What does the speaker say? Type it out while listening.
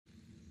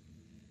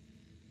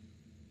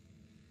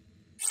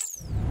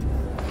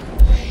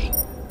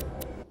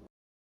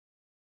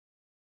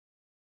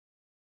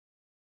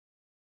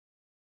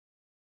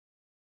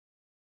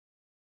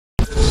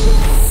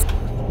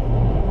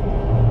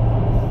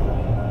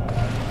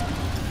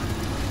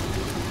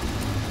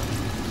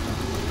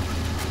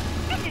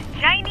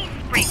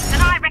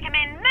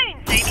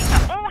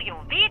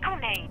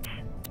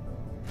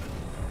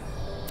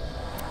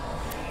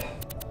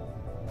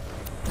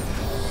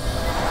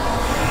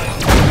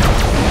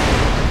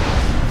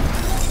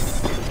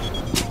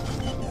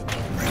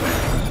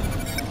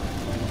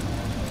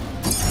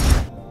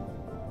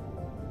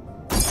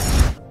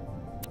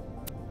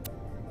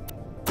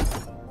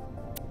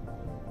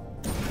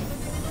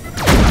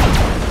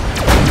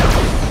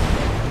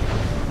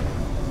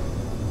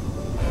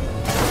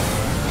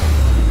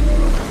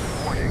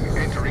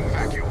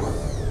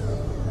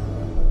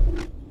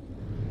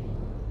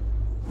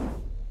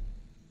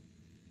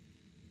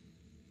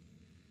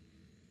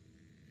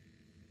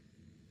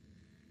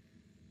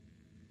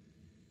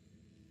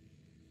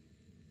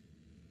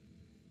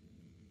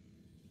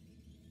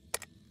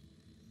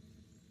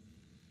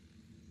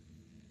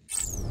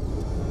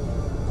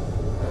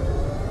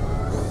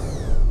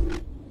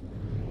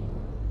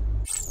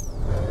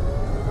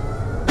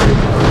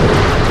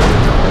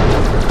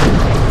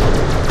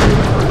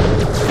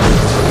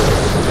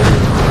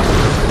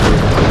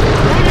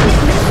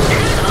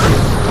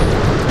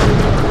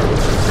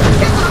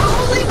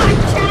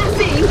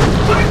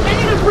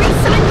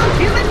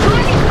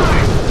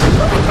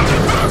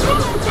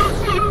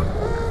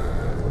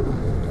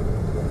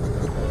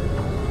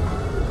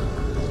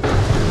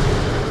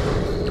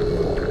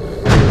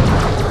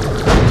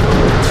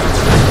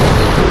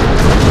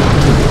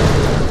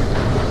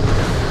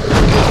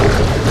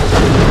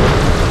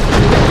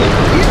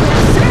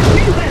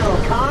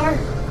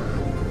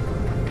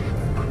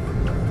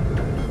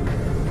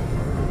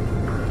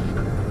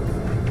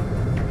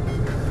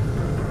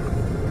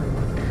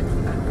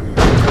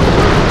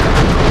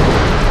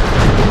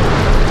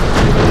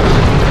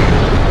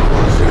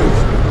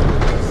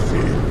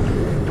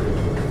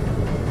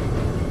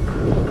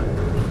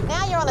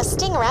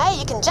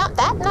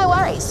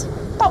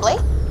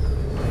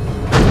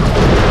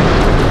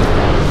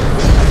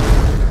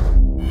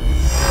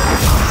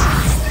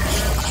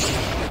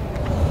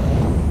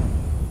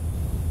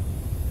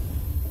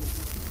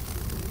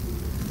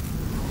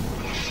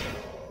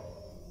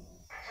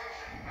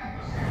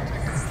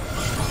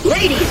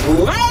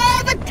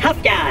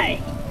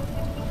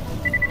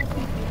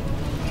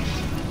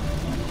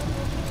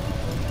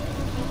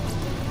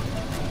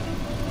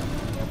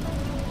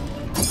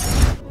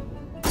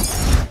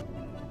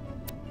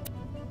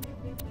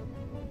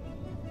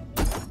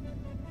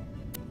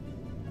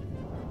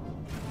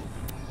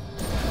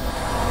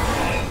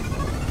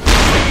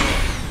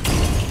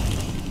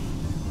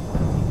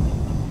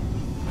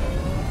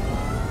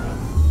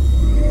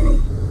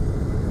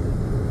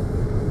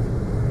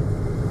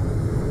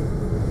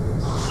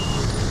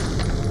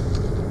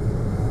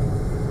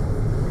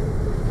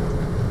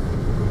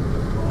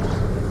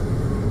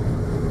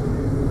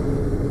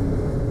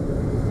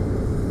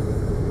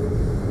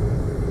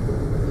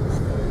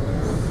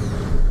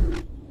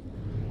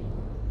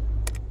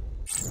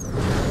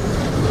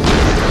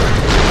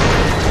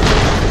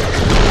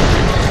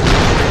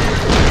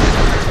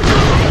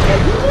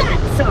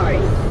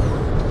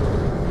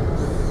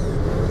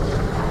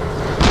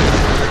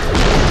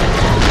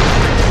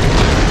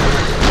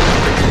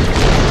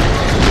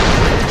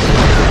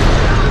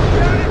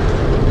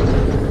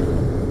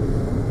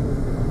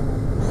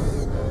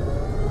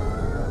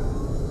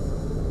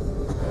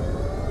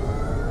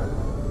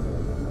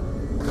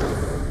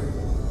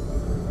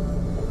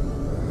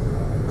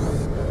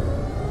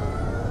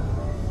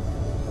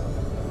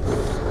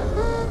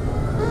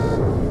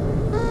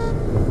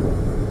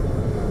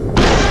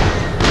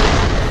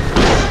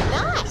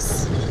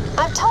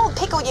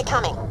you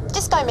coming.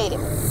 Just go meet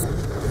him.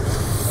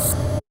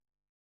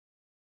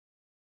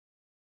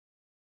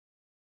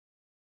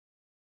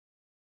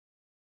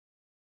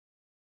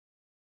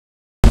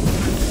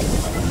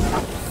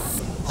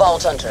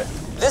 Vault Hunter,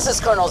 this is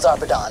Colonel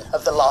Zarpedon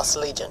of the Lost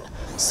Legion.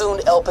 Soon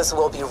Elpis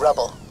will be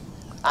rubble.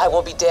 I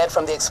will be dead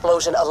from the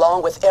explosion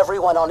along with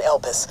everyone on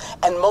Elpis,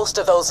 and most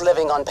of those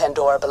living on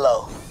Pandora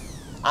below.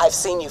 I've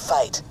seen you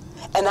fight,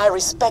 and I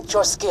respect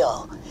your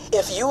skill.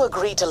 If you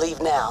agree to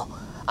leave now,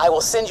 I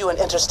will send you an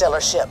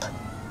interstellar ship.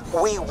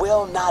 We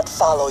will not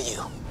follow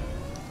you.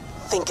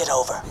 Think it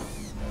over.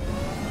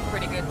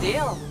 Pretty good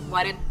deal.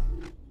 Why didn't...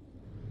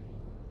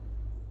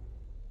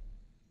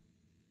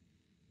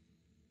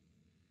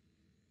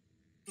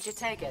 Did you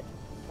take it?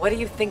 What do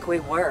you think we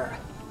were?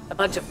 A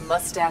bunch of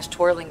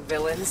mustache-twirling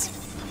villains?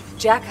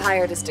 Jack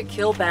hired us to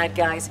kill bad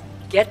guys,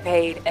 get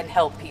paid, and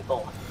help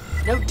people.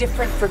 No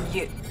different from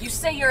you. You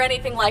say you're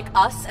anything like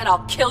us, and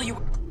I'll kill you...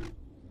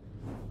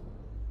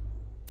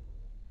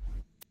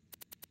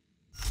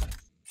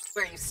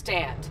 Where you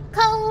stand.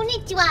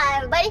 Konnichiwa,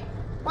 everybody.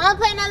 Wanna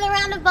play another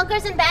round of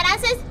bunkers and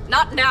badasses?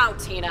 Not now,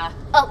 Tina.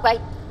 Oh, right.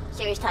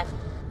 Serious time.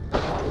 My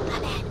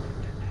bad.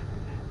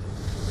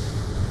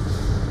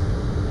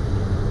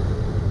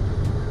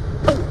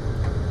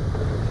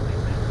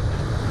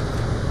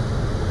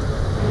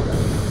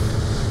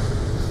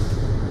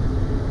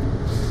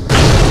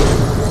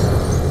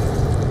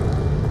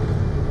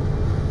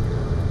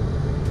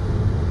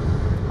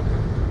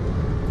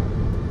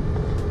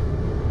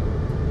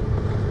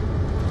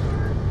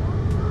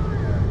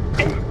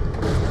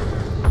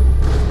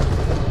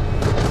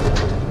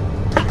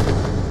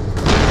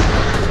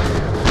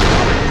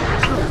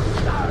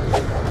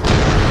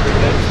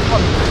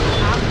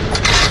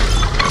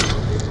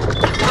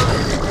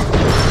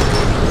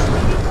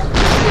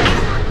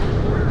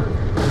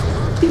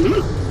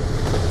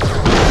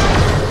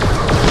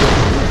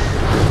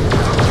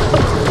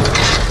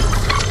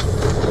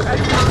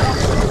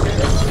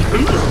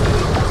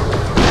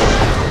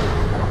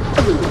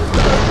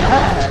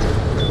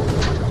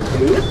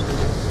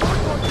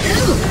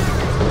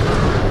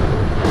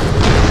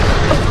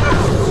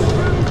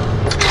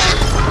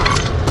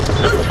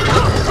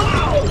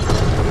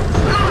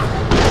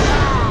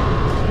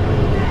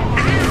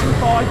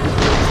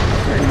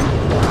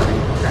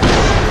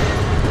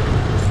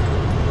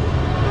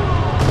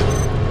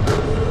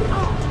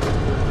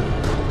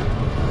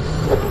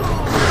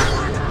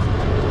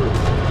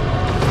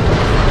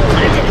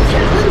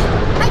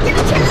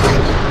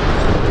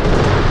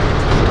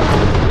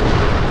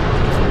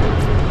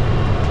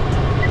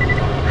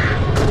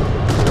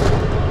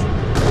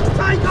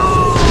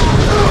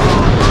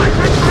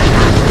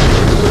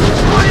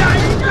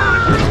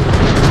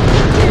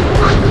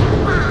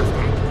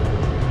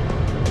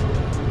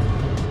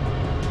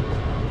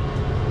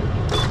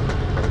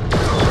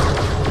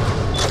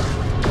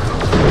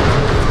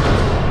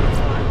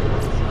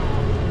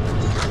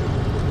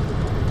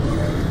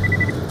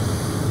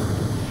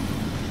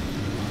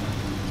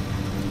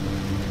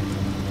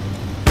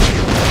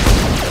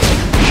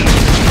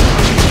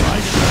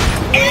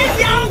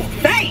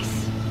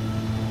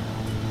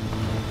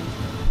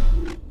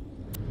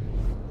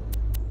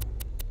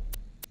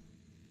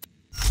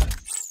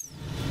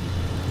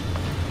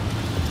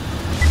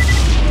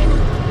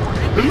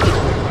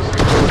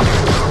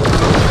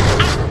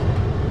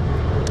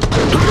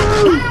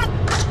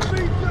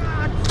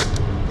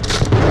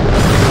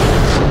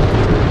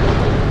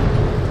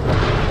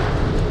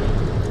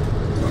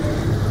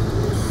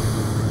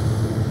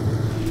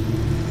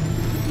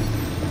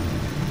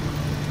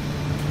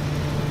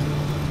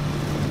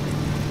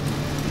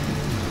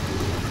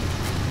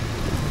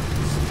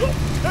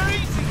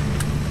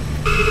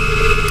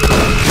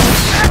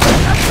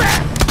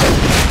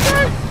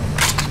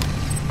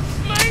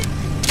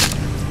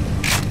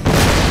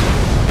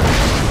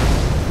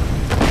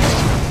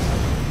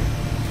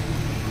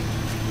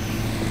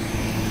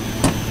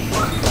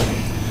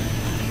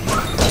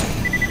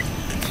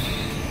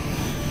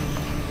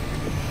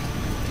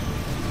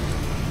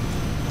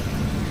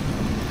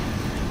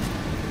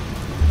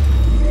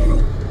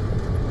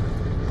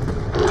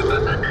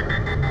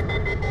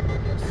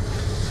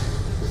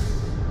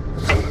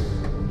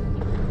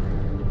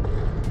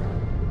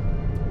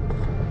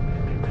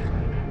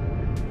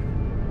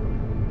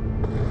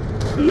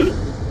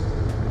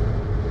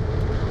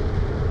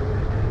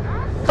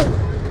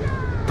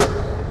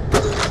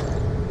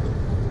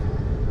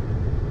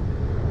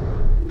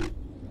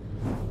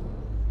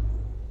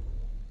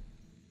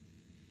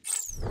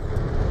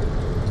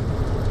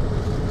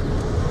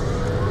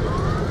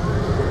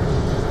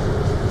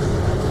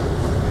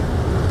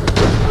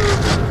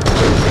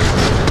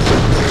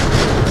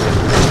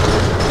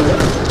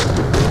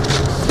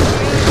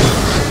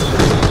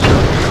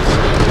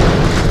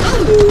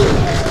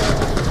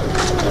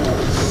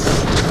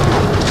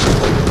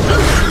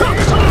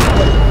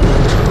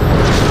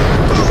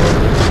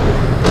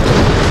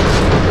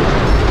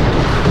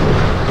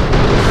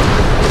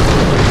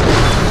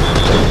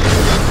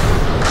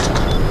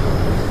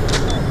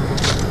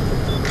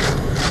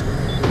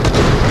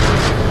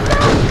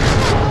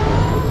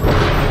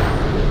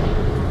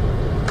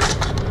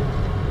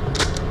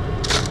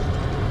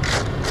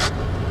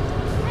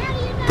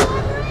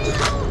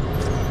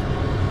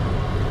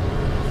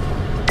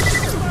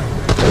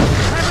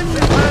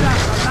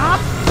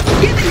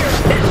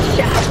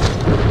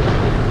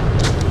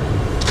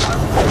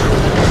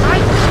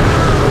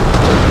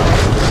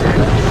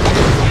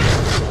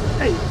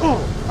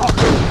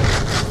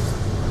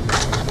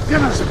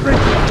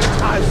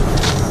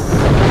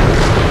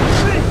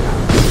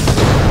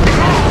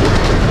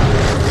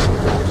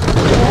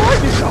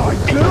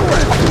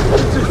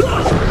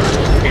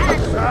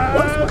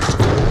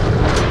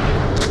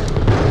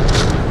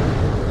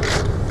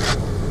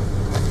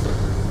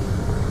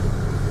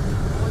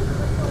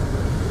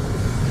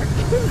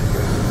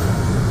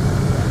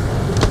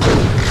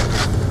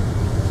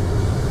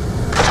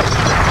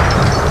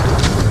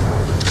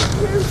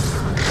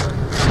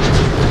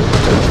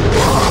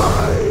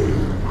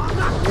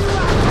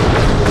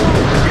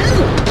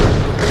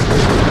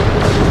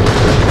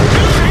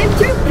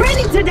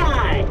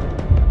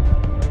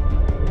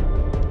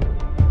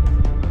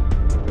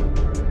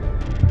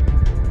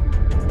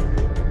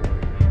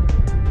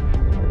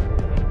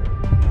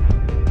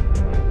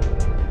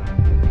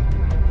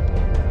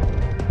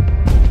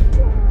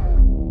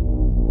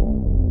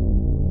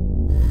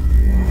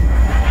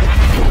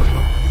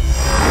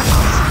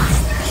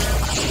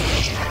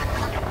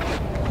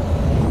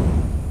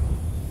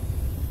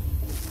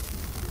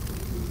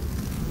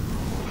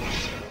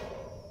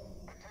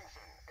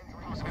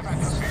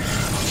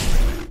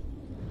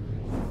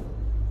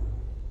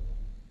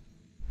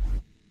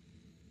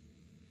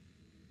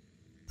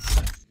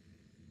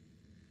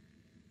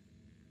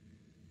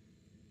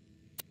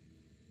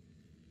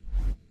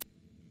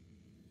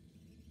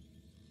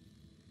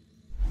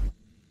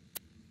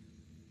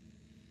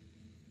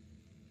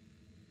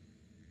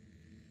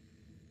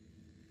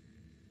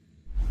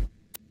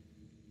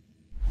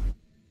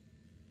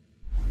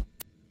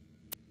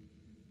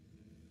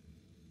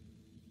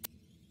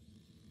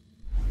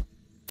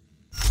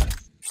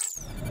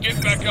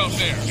 get back out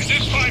there. And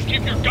this time,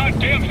 keep your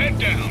goddamn head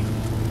down.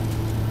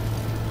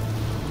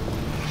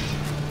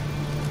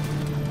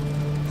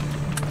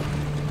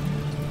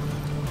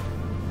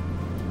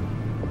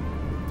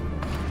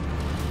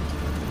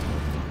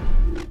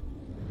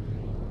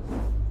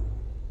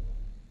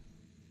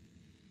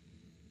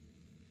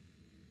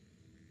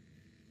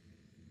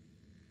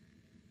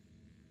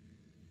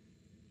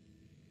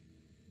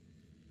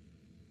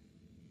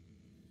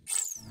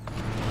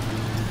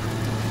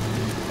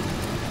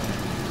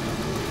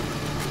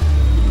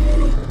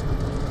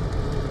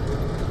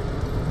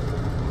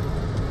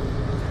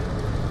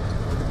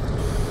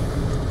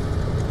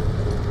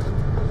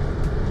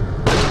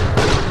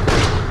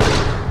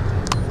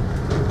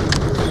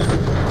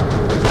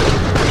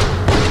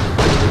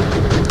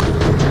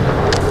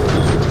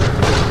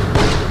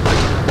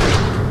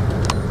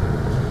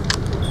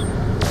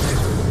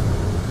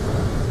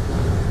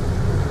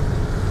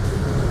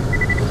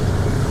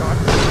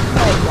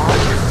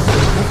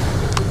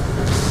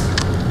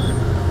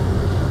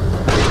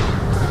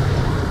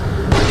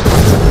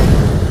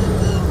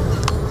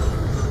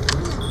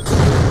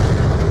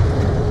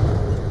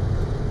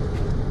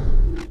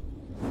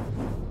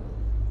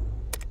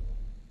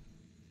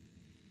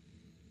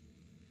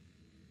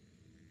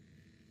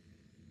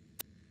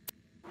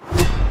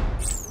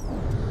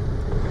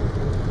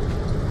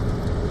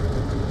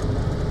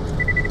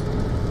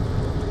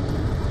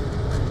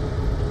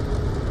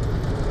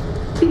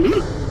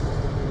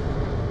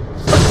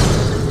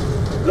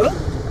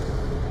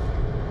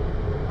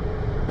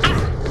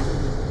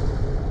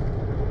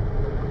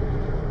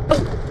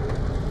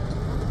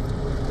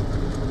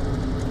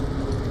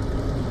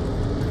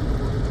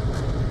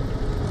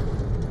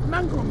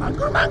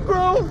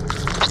 Mangrove!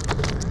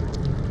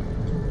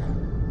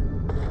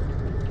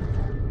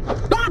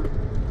 Stop!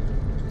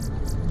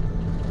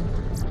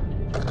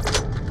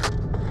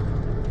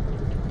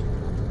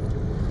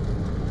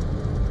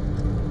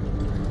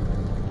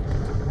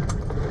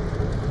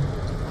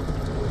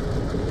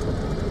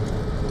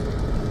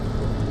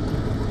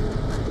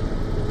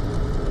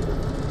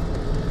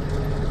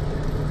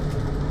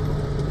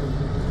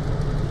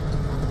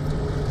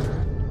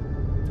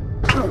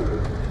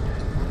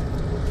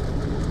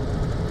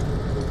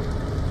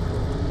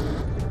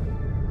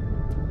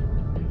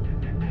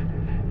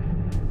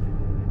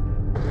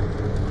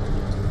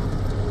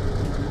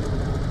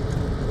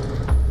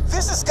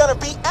 This is gonna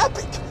be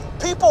epic.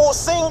 People will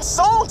sing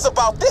songs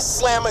about this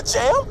slammer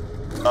jam.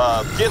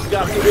 Kid's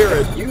got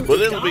spirit, but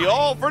it'll be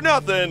all for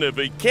nothing if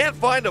he can't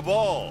find a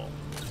ball.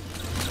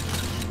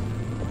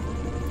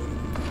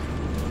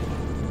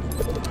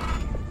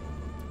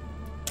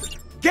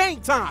 Game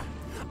time!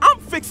 I'm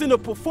fixing to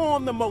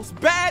perform the most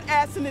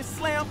badassest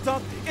slam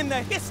dunk in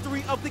the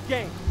history of the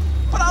game.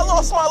 But I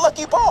lost my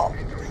lucky ball.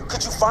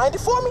 Could you find it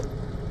for me?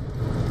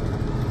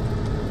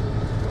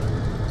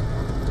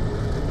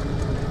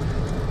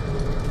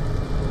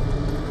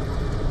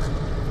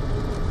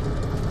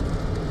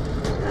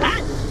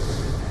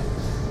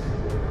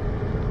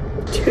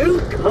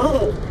 Too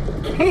cold.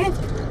 Can't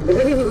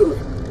move.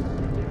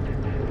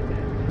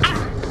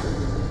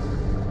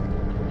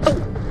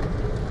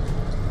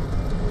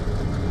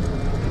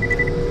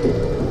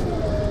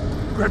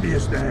 Grab your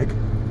snag.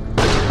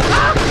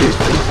 This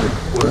isn't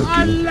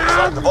working. Looks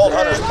like the Vault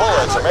Hunter's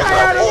bullets are making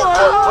a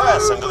full-court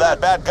press into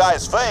that bad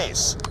guy's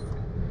face.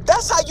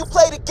 That's how you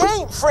play the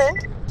game,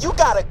 friend. You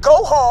gotta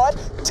go hard,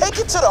 take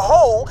it to the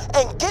hole,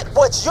 and get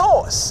what's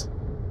yours.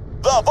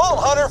 The Vault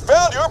Hunter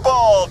found your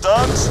ball,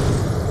 Dunks.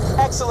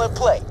 Excellent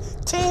play.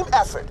 Team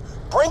effort.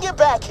 Bring it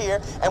back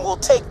here, and we'll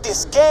take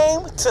this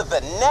game to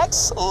the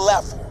next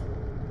level.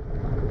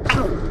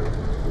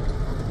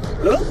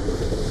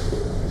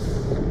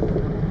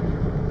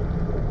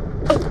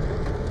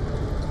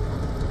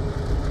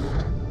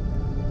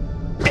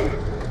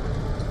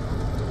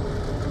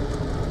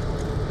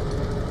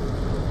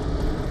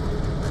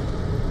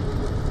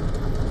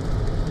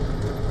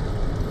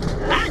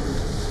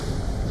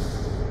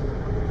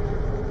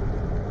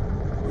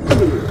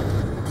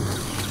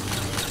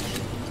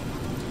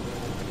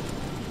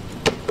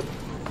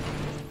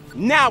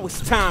 Now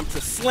it's time to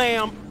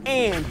slam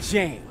and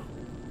jam.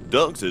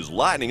 Dunks is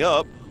lining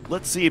up.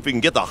 Let's see if he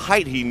can get the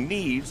height he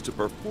needs to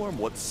perform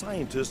what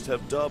scientists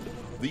have dubbed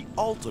the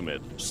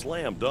ultimate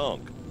slam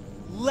dunk.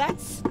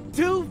 Let's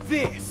do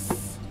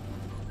this.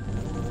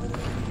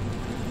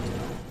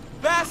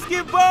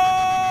 Basketball!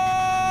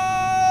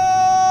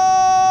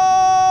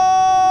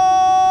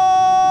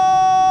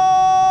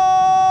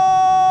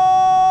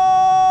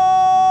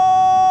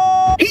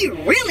 He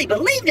really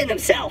believed in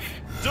himself.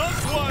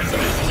 Dunks was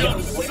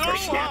jumped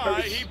so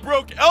high he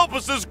broke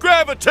Elvis's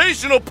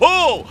gravitational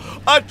pull.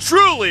 A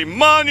truly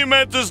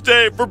monumentous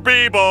day for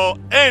b-ball,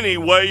 any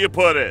way you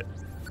put it.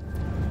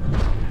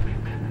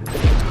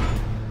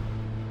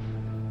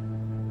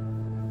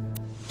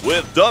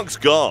 With Dunks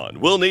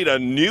gone, we'll need a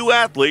new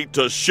athlete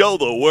to show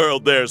the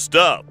world their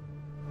stuff.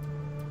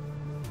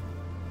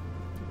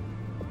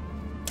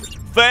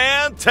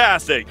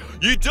 Fantastic!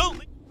 You don't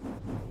need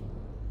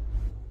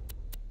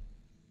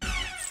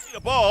a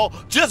the ball,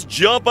 just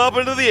jump up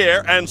into the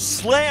air and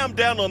slam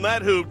down on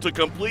that hoop to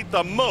complete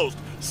the most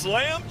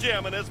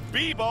slam-jamminest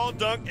b-ball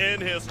dunk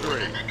in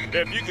history.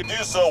 If you could do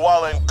so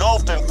while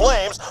engulfed in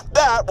flames,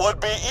 that would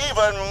be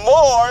even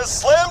more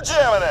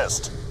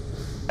slam-jamminest.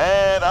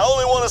 And I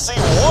only want to see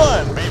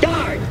one b-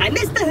 Darn, I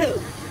missed the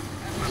hoop.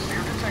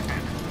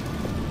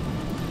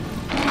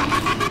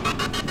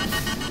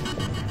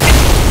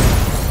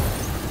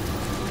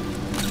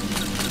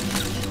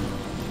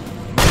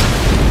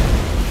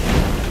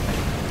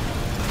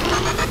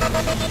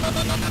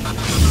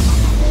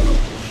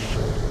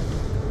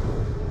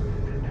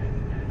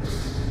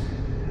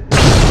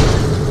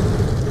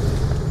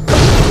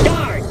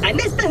 Darn, I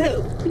missed the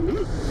hoop.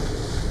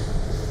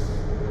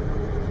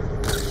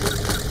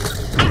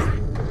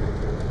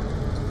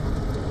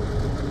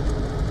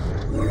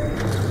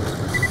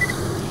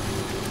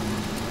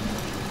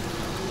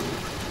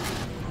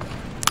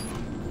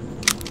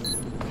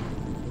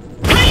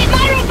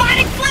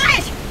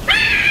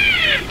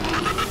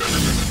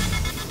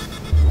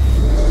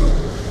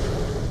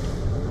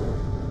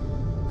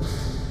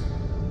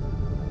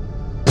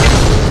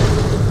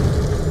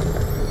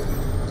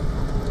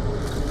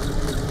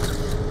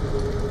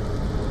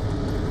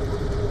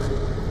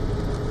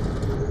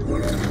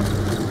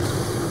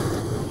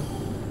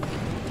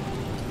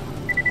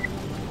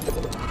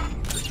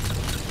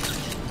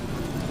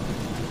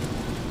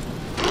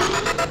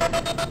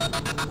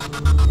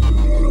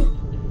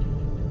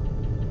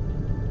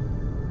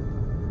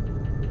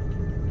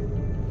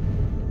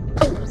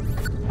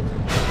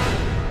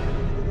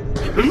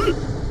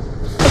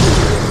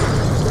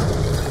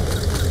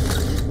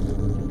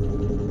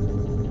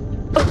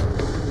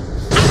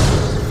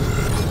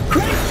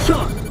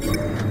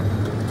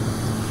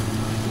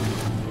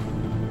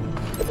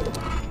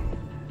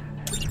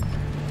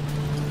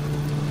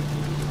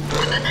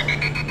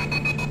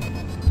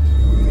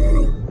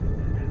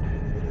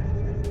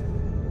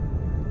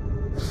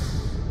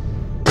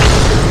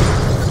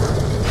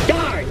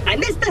 I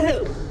missed the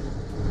hoop.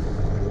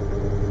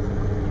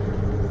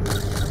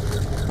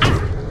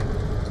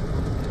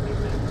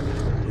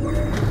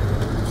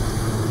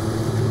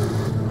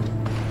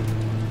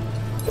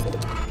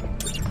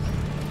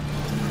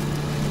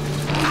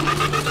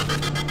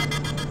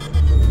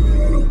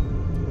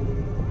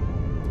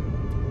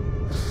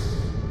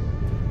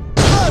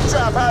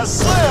 Trap has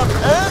slammed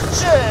and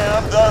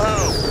jammed the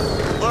hoop.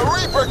 The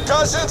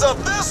repercussions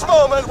of this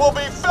moment will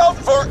be felt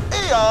for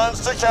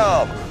eons to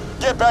come.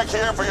 Get back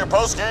here for your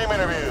post-game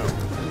interview.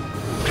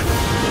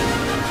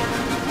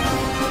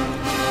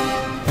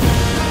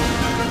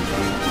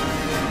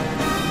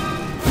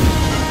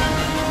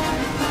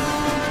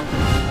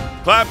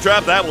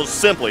 Claptrap, that was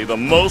simply the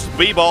most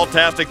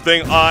b-ball-tastic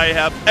thing I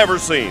have ever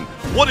seen.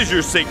 What is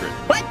your secret?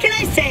 What can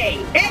I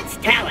say? It's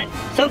talent.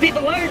 Some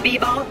people learn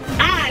b-ball.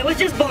 I was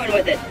just born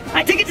with it.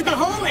 I took it to the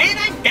hole and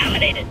I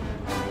dominated.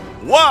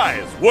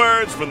 Wise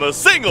words from the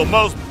single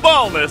most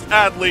ballness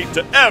athlete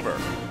to ever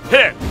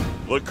hit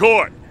the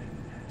court.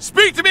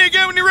 Speak to me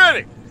again when you're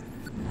ready.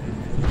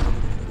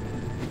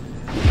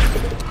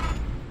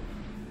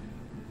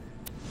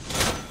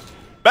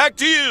 Back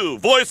to you,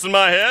 voice in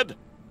my head.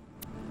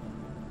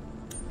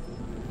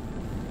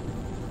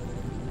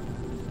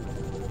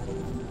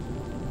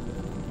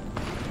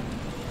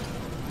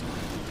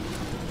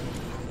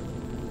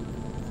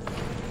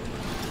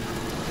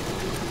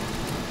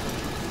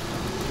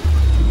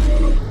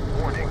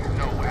 Warning,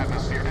 no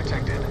atmosphere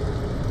detected.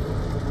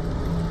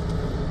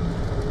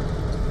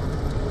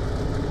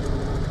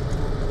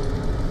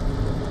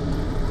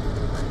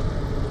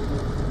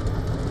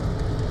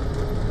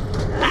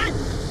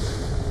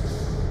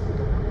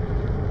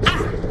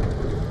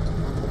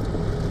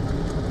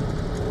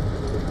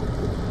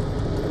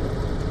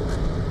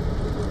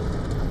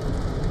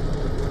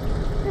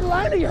 It'll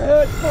only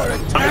hurt for a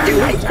time. I do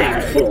hate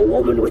things for a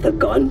woman with a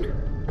gun.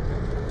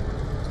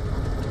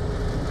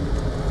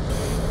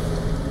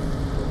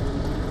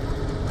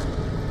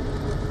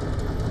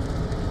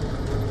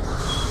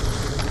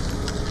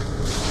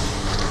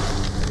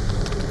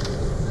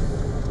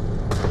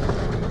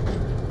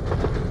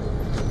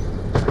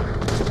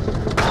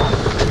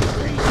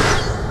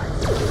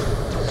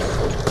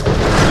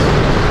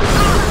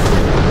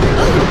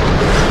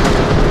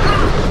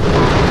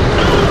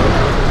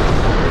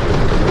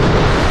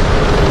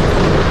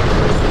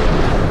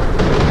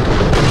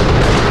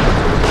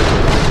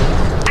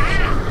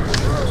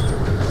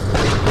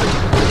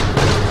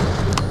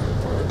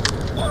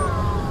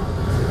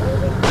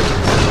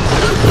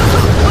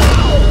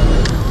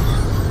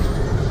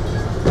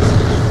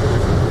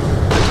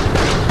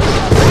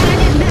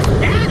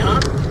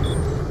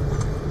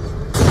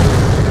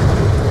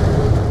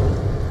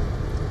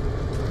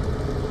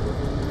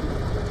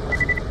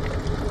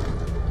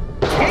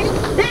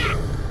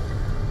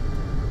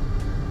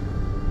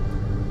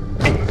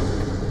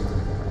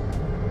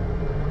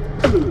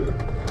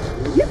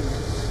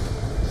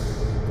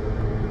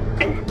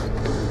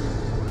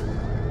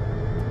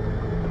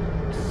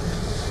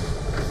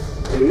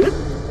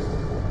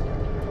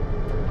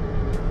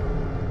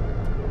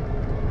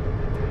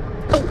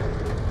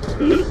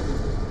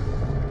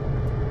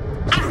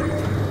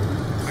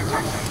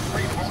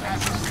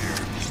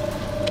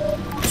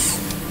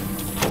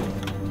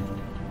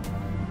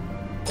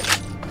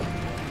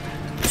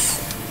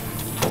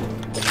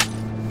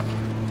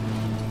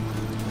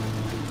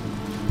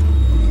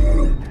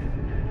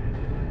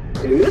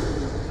 Make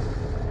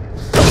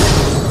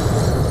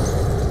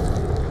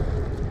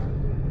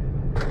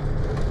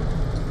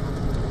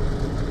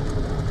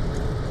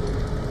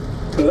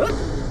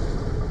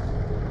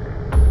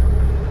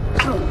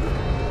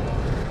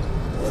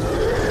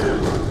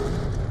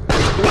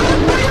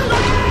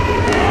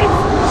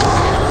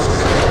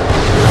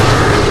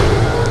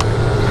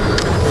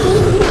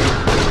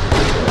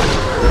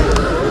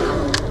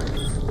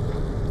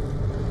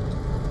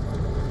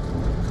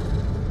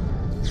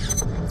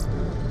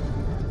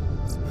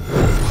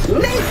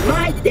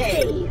my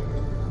day!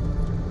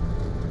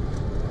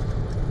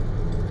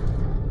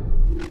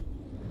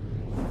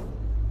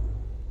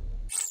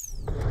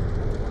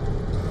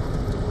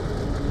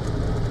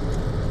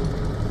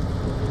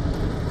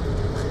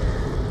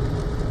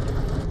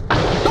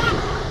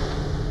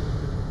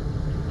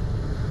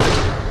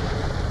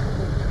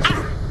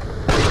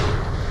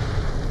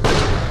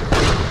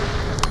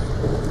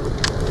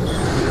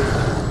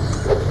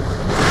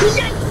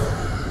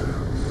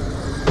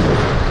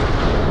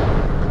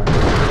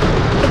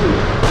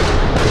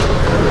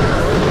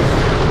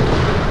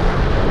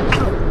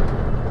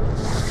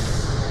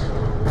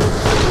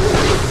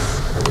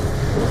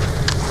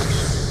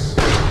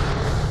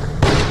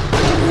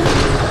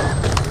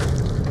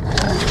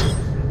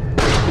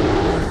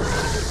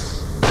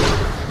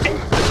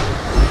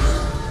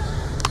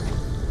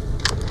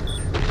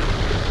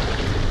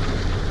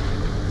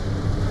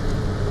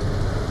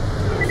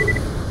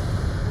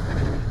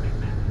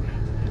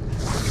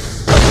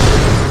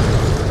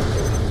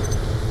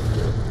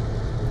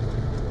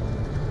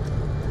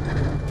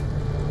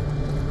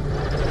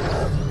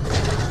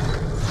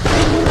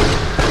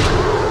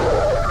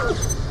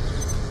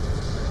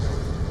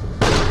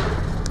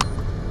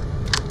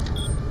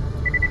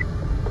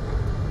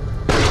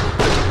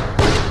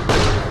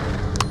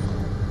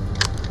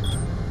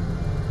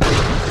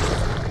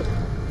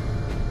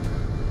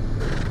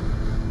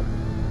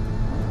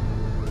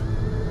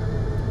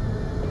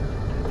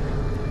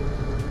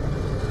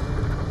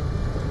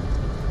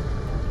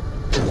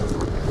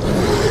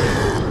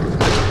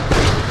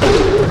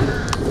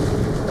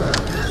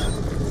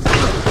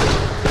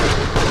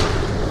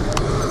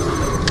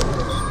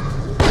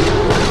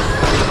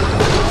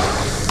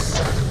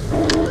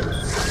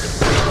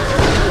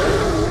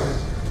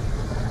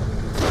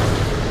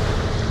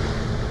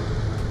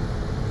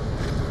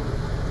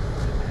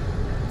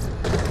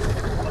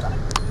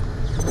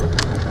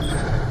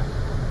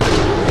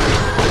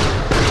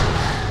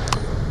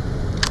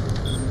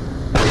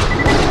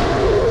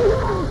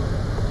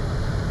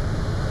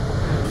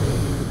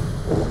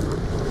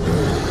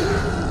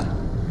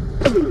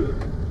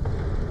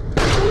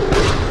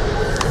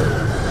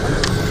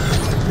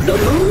 The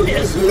moon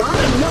is not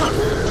enough!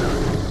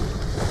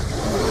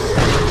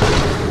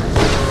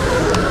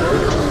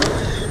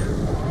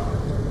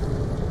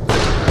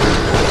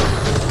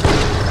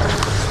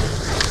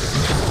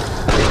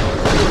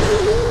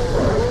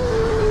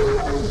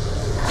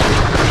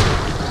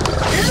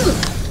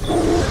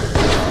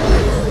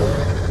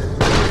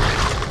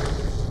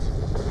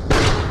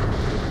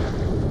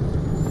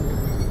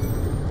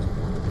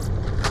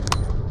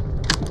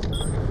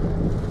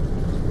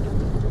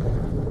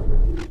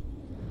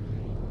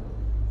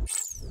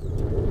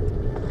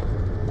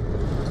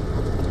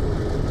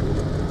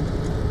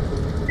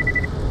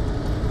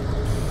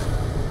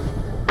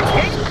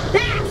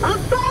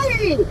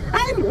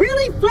 I'm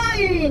really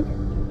flying!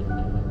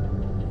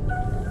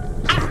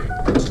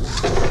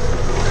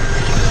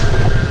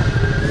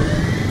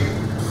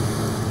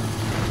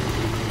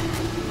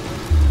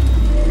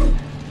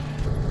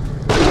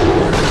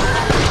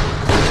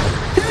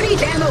 Who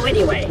needs ammo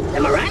anyway?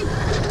 Am I right?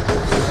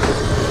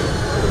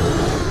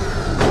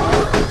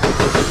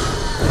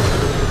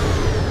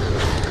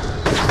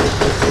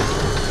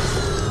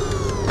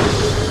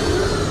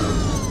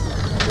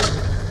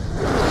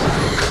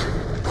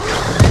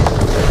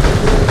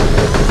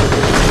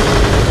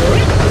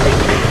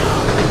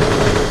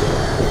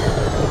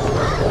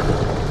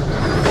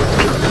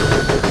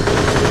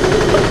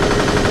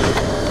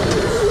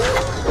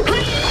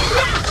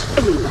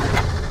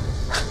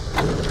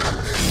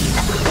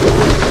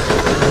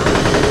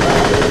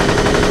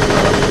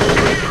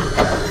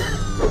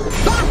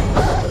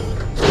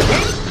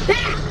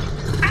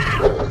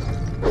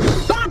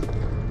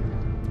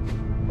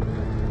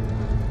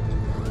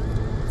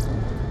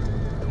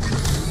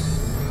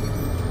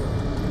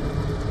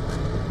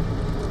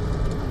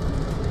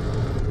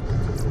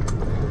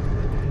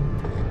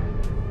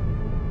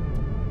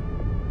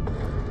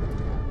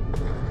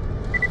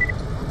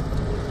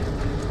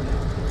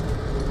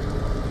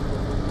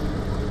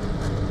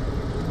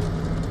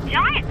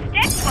 Giant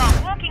steps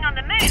while walking on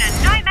the moon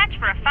are no match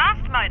for a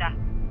fast motor.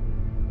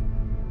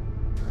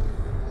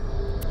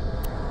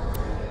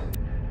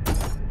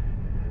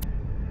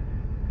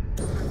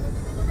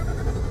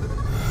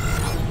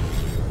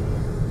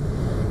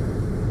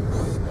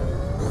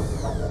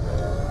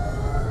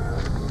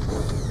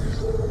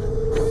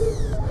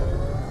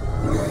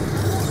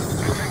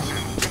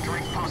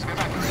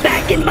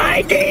 Back in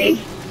my day!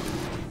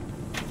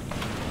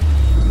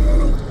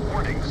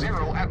 Warning,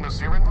 0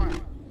 Atmosphere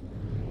environment.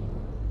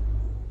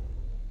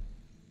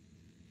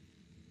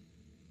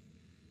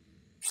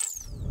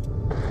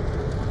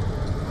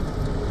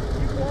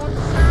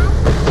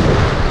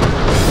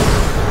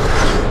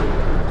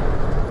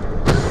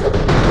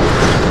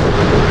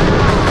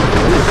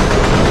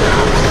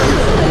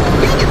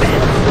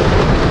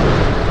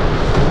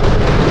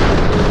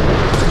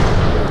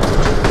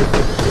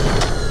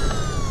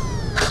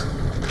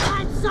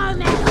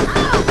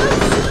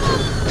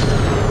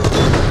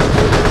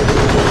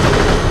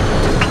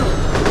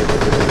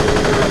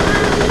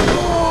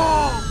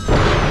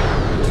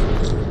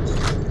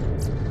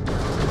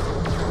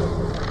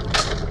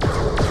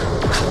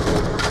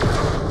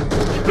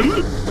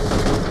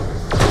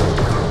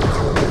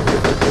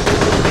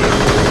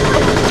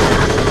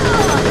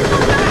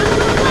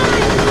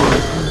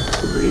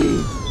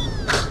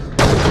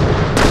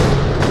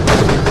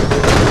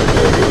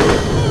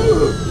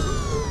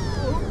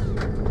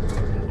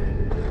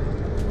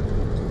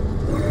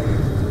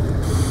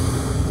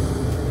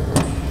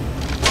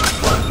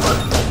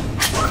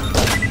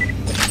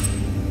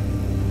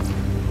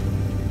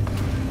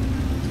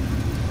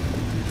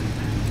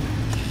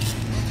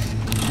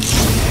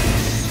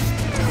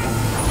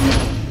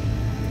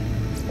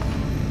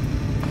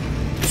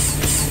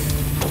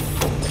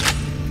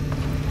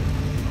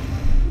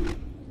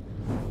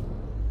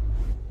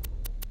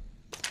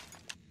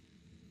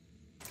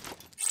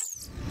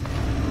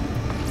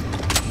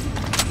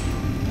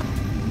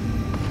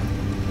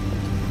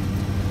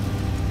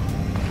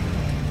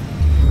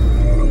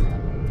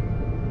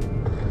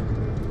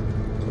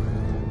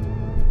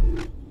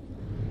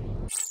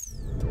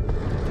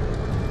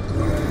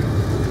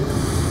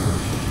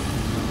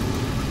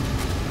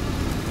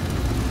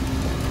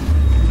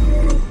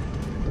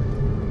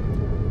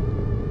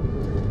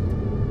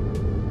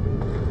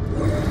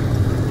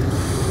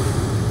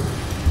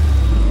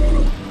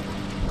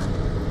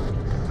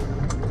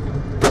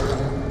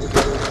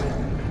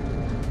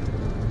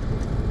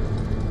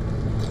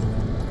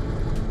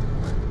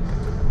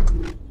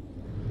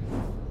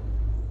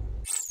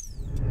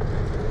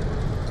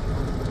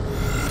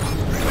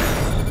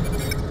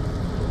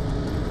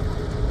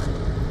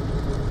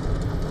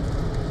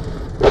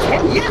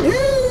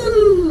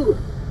 Yahoo!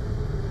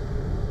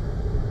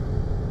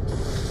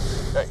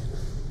 Hey,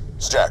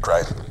 it's Jack,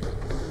 right?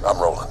 I'm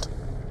Roland.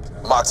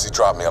 Moxie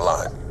dropped me a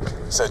line.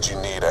 Said you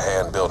need a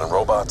hand building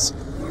robots.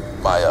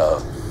 My,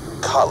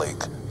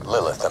 colleague,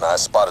 Lilith, and I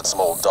spotted some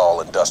old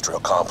doll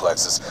industrial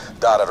complexes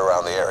dotted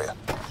around the area.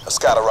 A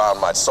scout around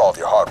might solve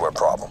your hardware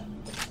problem.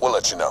 We'll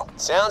let you know.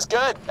 Sounds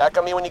good.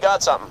 Echo me when you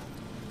got something.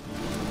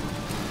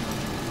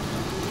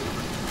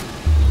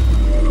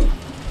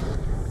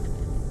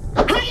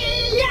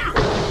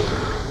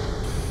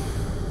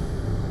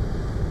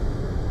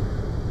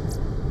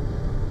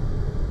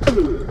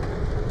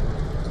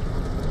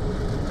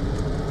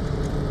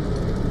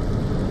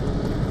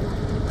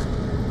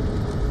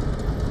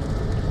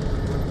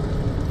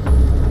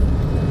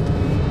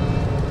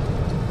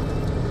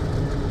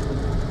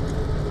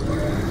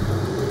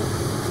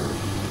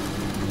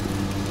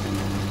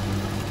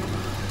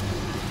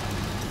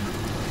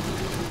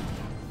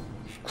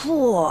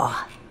 Whoa,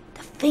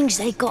 the things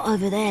they got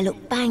over there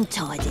look bang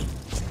tidy.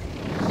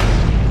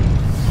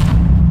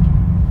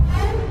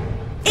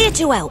 Here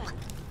to help,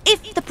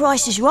 if the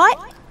price is right.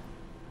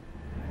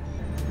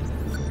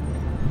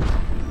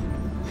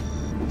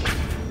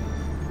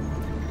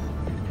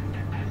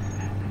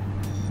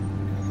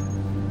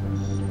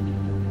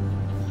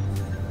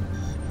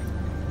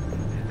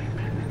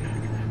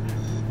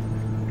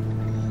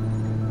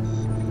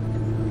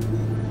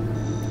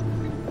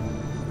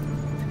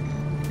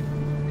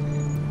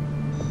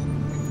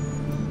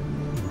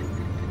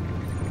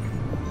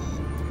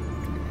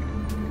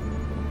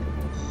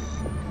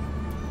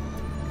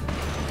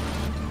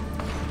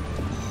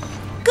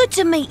 Good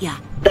to meet ya.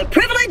 The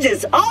privilege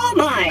is all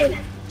mine.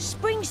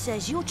 Spring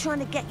says you're trying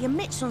to get your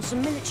mitts on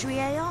some military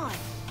AI.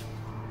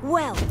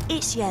 Well,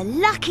 it's your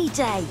lucky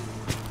day.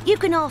 You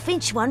can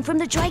half-inch one from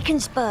the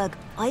Drakensberg.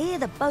 I hear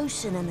the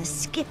bosun and the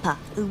skipper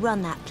who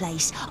run that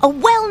place are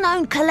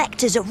well-known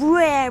collectors of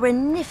rare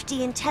and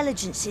nifty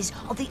intelligences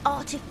of the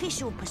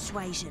artificial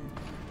persuasion.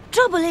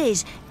 Trouble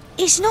is,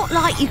 it's not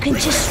like you can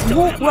just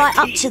walk right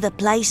up to the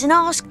place and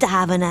ask to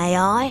have an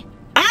AI.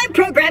 I'm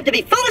programmed to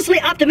be foolishly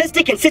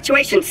optimistic in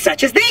situations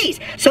such as these,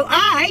 so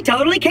I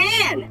totally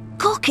can.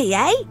 Cocky,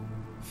 eh?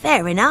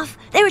 Fair enough.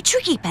 They're a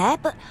tricky pair,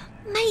 but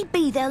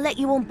maybe they'll let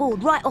you on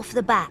board right off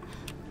the bat.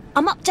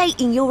 I'm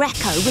updating your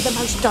Echo with the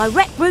most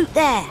direct route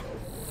there.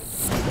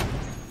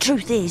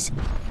 Truth is,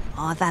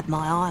 I've had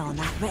my eye on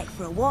that wreck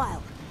for a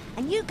while,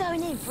 and you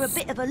going in for a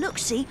bit of a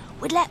look-see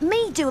would let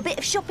me do a bit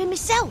of shopping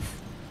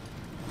myself.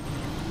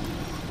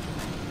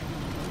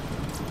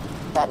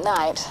 That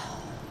night,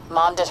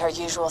 Mom did her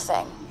usual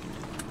thing.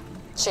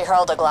 She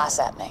hurled a glass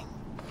at me.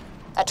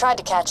 I tried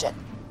to catch it.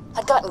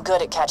 I'd gotten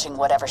good at catching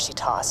whatever she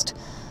tossed.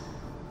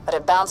 But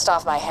it bounced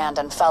off my hand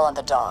and fell on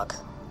the dog.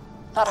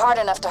 Not hard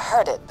enough to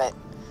hurt it, but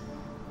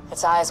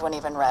its eyes went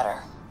even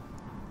redder.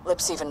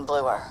 Lips even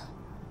bluer.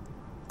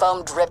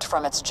 Foam dripped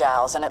from its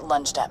jowls and it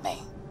lunged at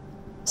me.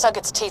 Sunk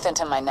its teeth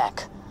into my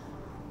neck.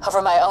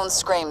 Over my own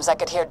screams, I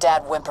could hear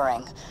Dad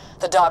whimpering,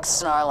 the dog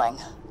snarling,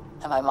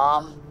 and my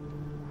mom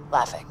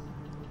laughing.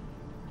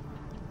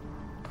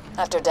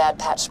 After Dad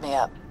patched me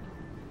up,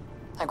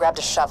 I grabbed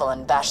a shovel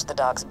and bashed the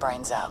dog's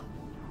brains out.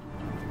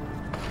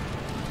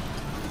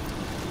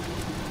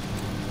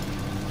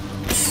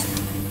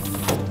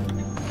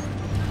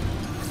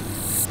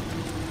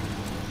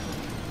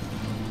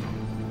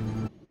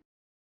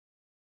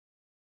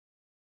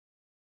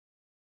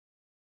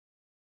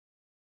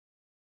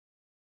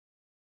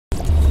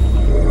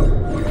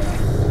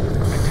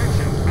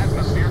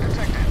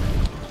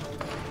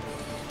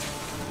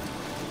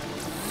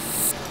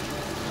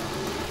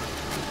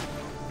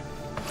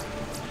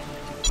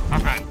 A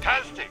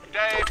fantastic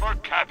day for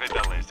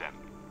capitalism.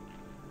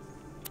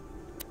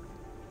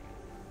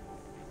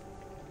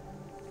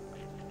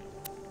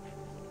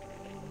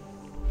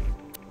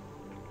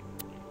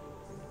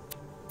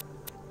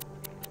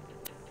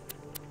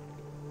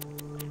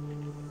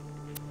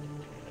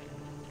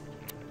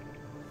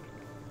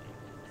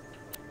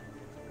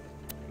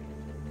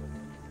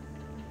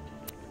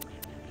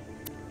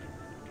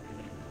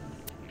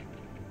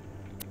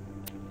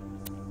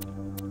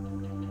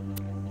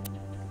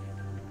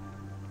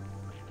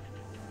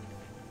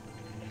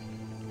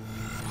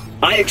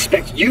 I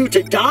expect you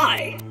to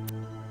die!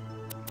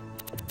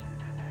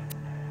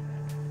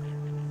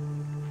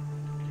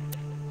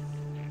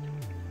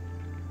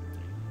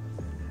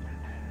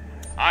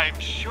 I'm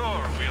sure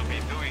we'll be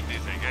doing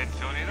this again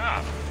soon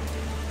enough.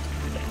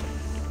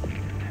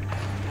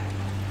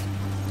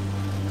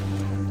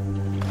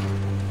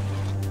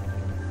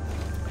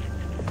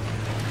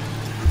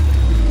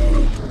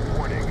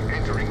 Warning,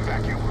 entering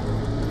vacuum.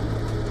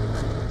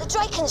 The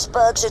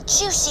Drakensberg's a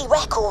juicy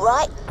wreck, all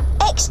right.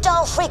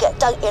 X-style frigate,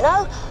 don't you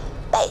know?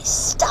 Bet it's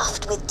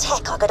stuffed with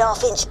tech I could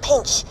half-inch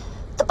pinch.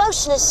 The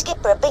bosun and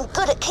skipper have been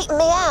good at keeping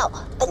me out,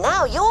 but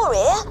now you're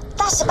here,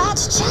 that's about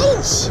to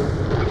change.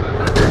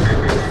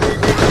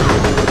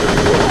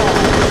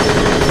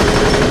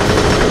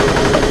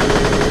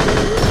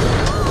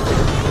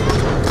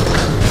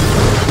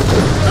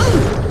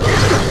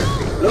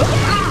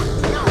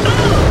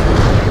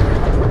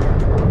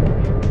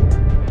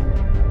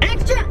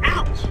 Extra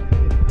ouch!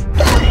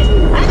 Got it!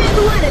 I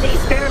never one of these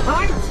spare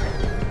parts!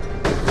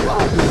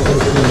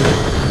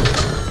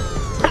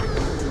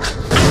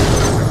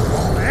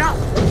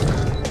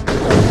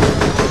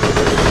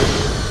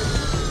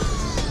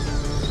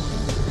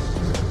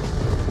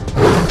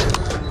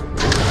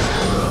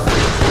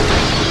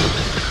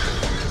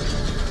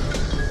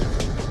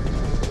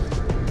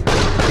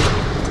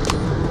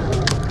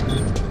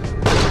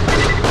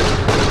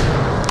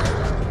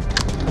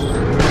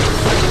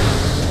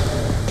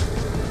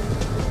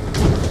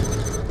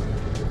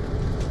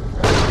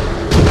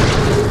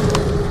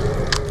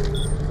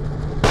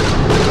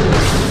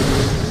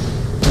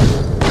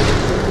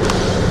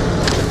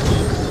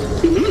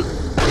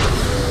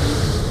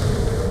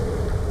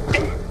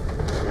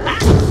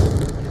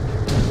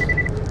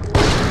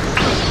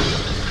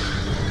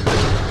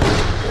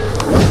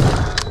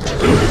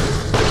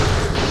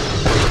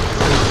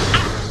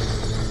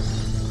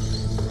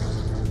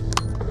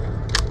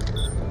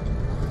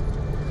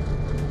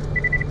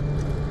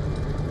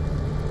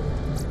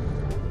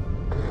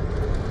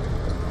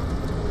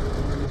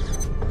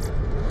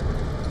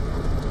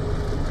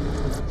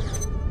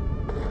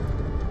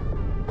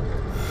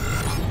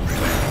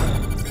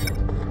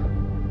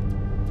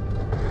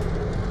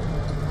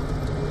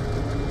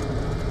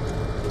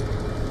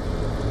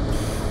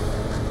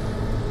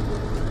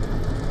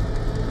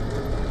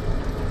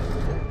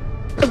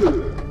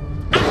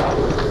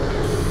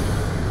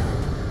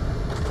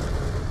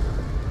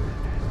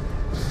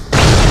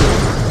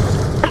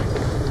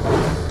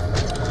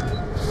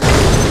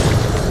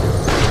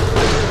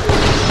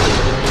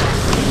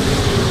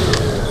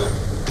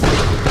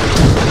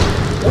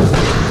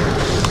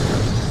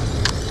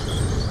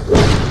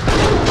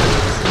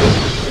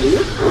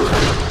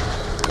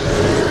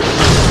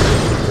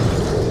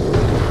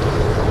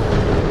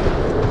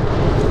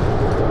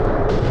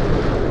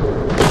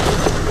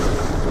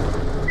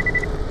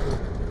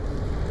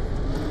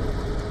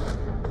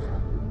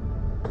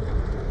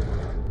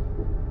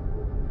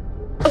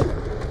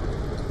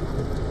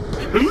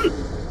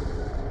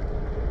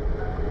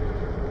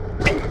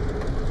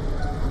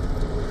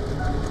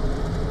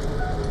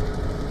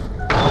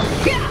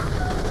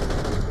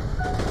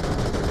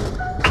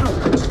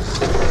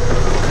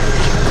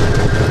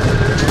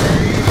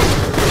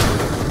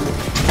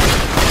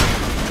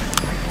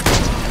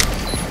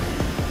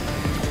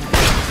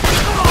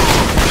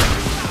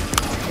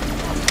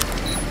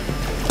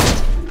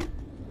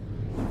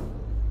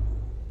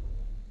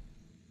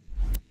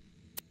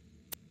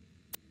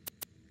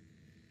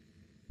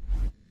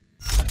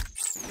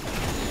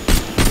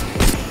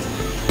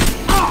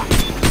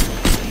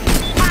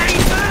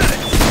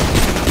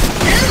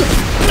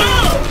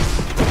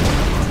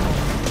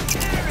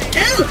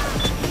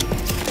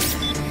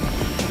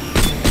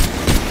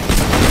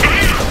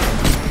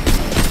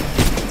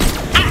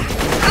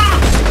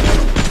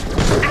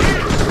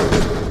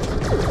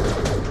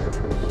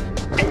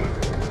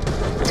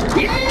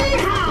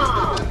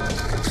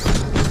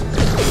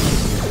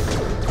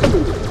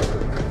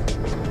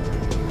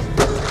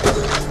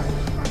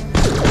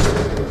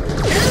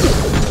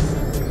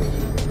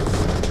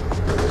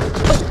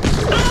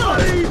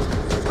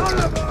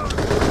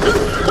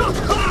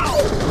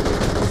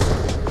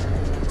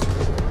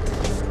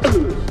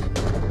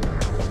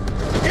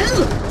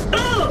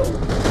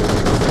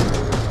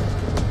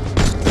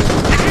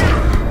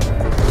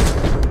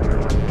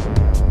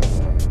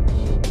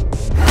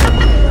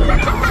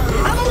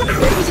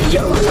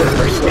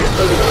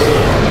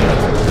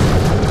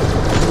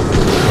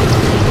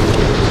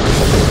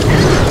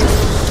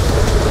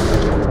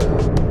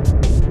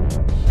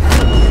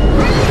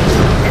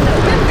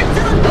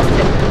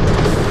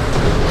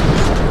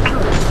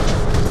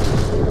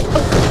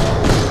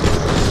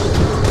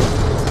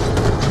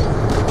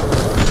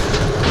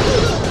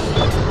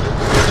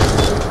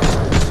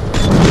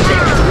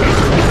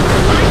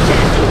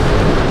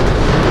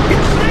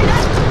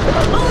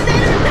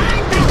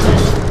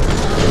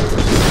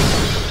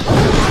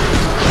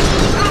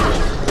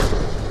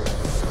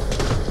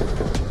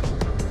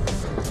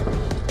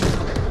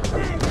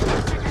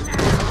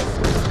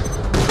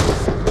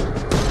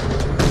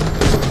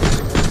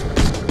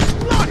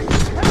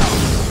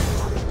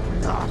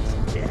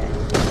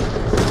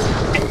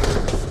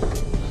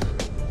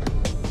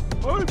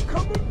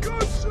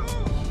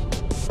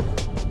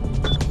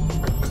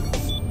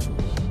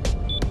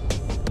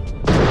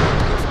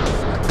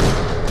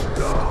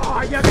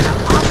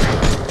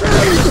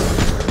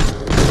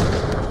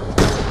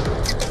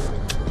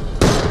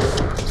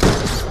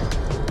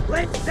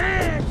 it's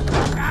there!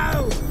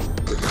 No!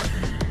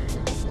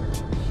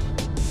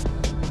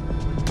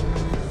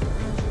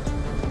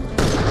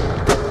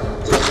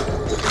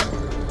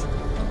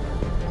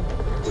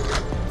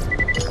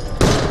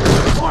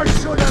 I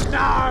should have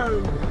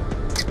known!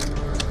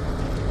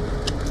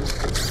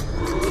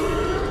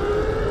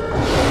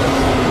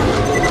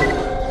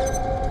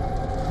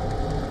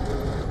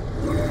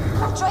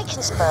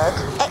 Drakensburg,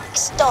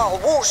 ex-Star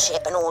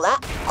warship and all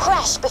that,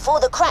 crashed before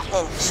the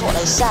cracking, is what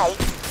they say.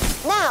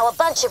 Now a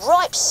bunch of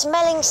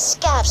ripe-smelling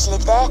scavs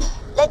live there,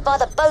 led by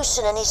the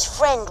bosun and his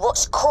friend,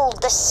 what's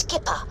called the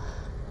Skipper.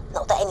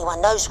 Not that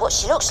anyone knows what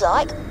she looks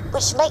like,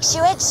 which makes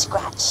your head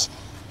scratch.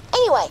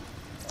 Anyway,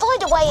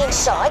 find a way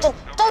inside and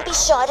don't be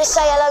shy to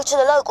say hello to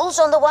the locals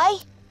on the way.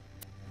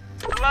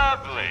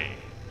 Lovely.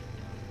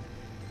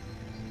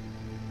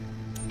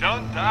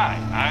 Don't die.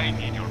 I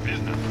need your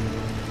business.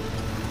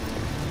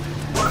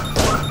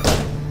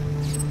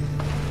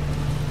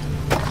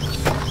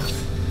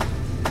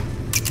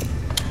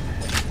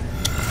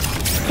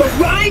 The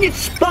Rhine is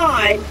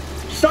spy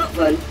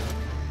something.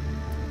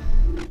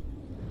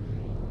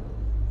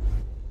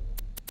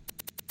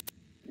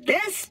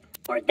 This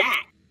or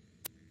that?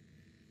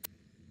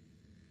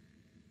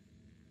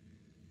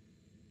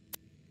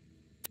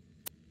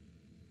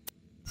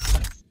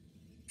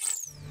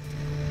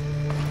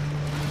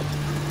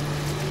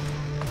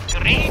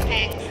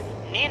 Greetings,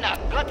 Nina.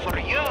 Good for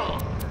you.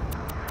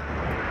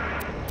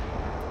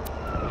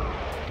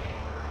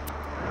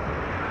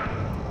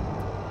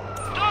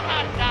 Do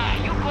not die.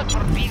 You good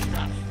for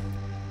business.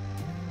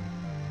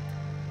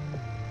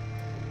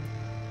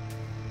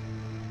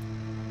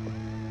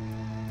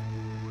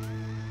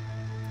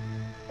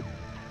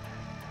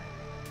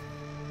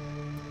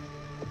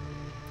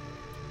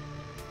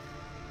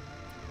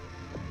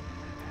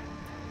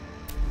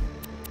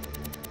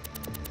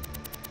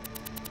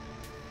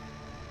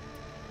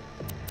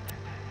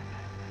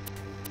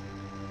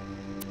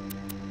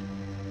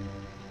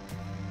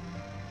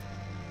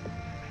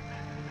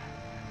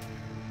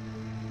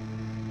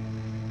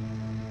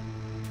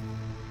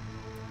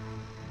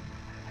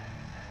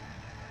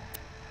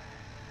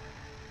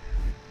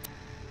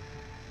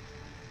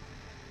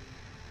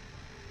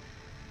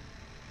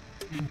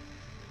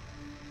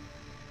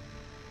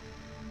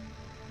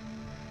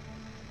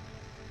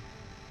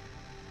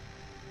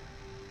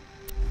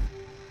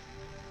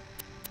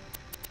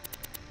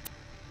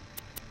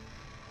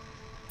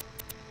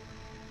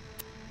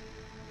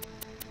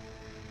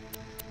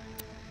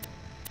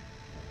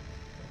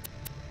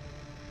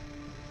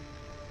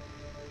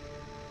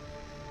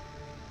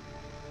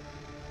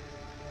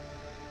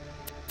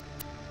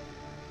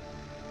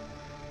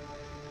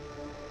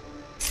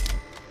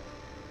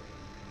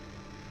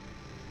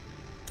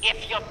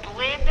 If you're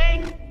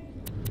bleeding,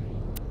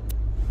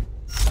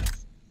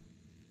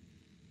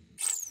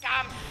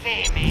 come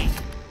see me.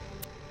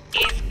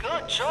 It's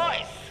good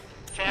choice.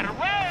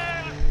 Farewell.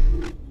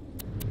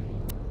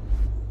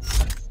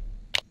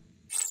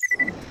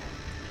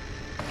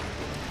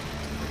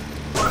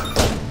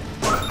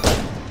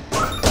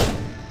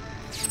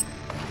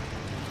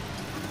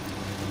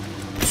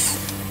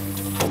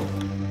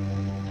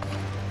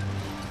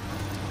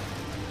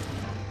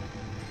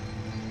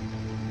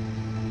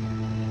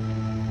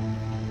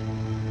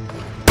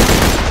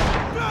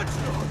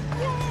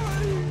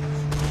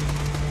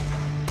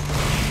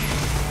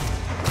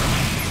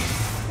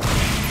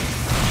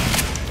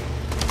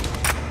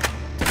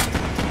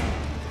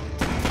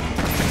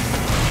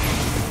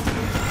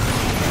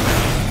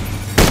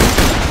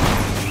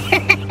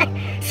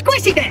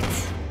 Squishy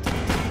bits!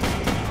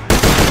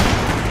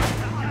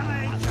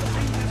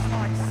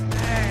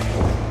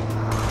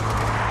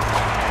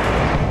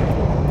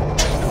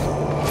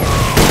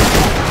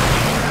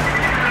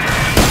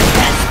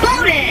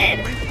 Exploded!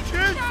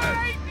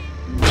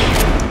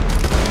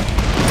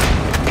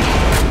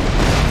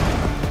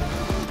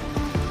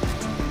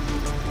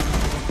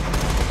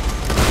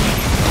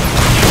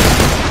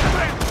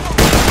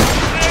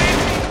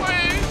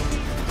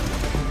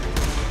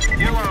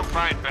 You won't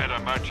find better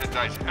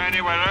merchandise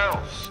anywhere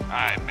else.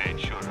 I made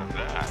sure of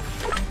that.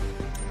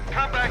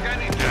 Come back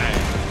any day.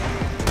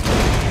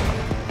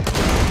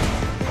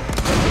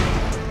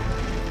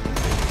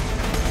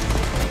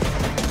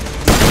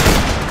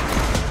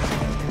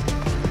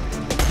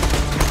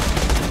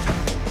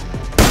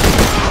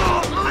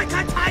 Like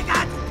a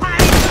tiger!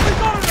 We're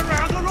going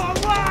around the wrong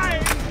way!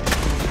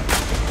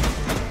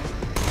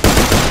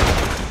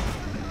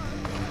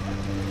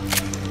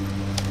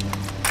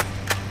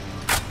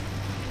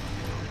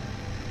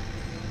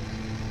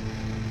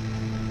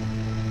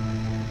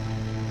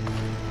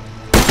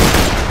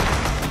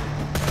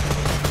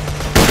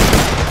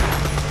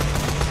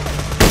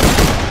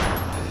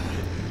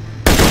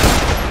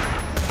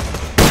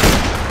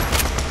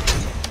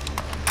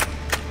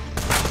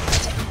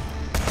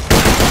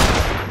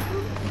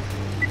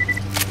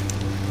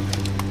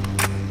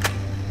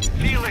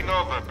 Feeling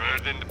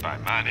overburdened by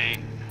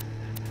money?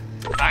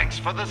 Thanks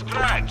for the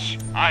scratch.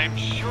 I'm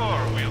sure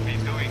we'll be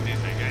doing this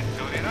again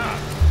soon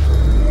enough.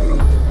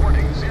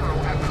 Reporting 0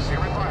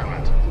 atmosphere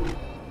environment.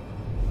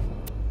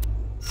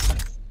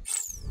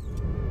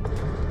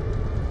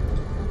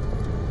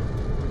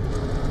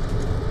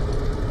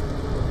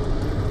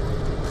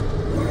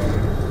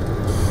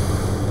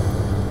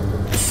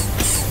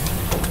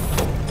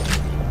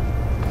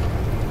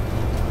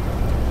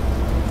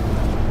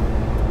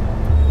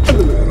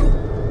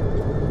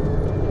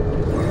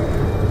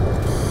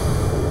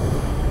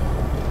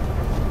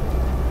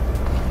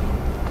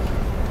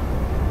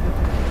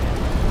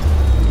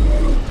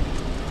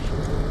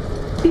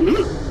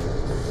 Armor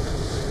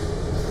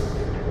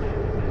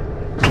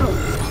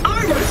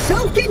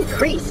soaked and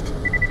creased.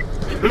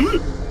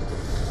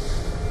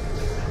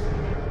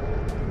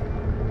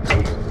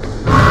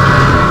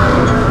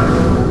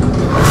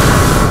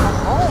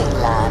 Ahoy,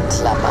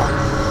 landlubber.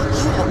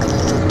 You look a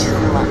little too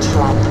much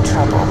like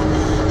trouble.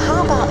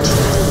 How about you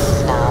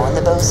leave now and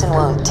the bosun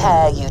won't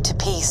tear you to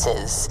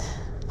pieces?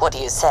 What do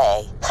you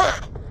say?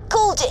 Ha!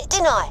 Called it,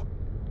 didn't I?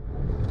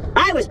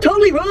 I was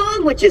totally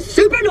wrong, which is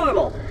super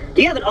normal.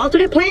 Do you have an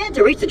alternate plan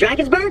to reach the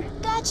Drakensberg?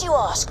 Glad you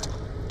asked.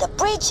 The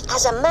bridge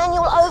has a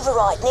manual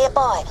override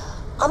nearby.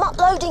 I'm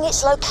uploading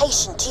its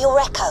location to your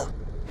Echo.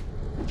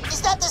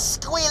 Is that the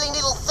squealing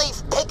little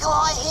thief Pickle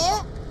I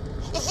hear?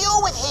 If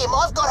you're with him,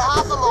 I've got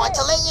half a mind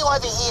to let you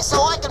over here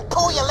so I can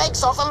pull your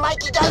legs off and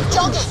make you go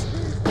jogging.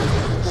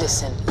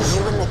 Listen,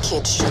 you and the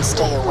kids should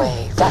stay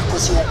away. That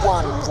was your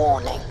one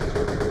warning.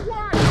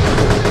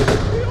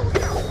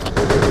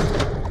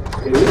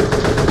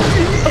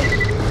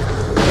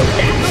 Is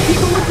that what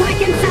people look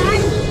like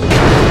inside?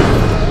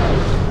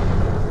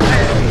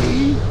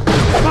 Hey!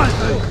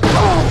 Mother!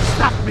 Oh,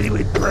 stuff me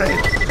with bread!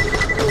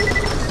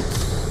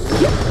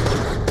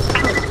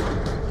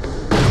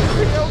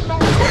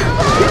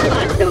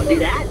 Robots don't do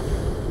that.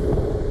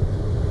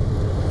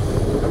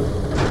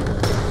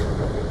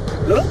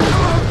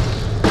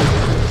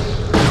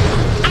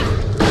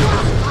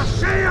 My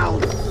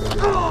shield!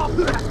 Oh!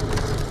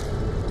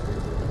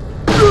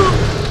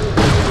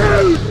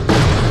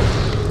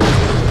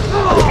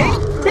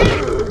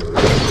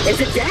 Is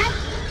it that?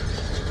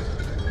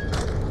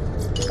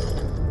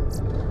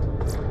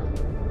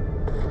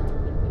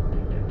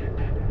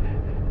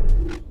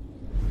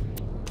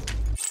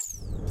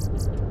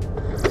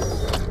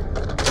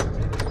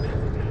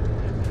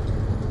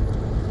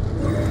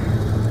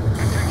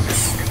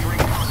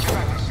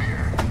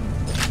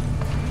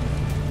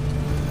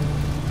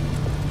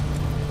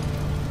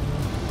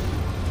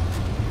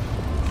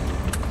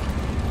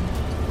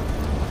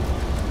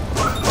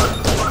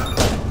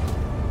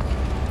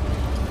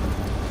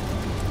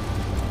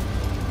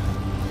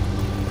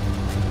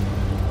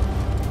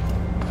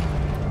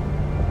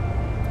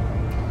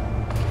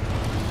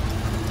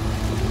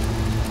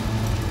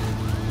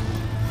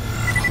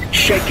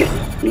 Shaken,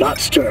 not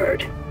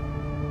stirred.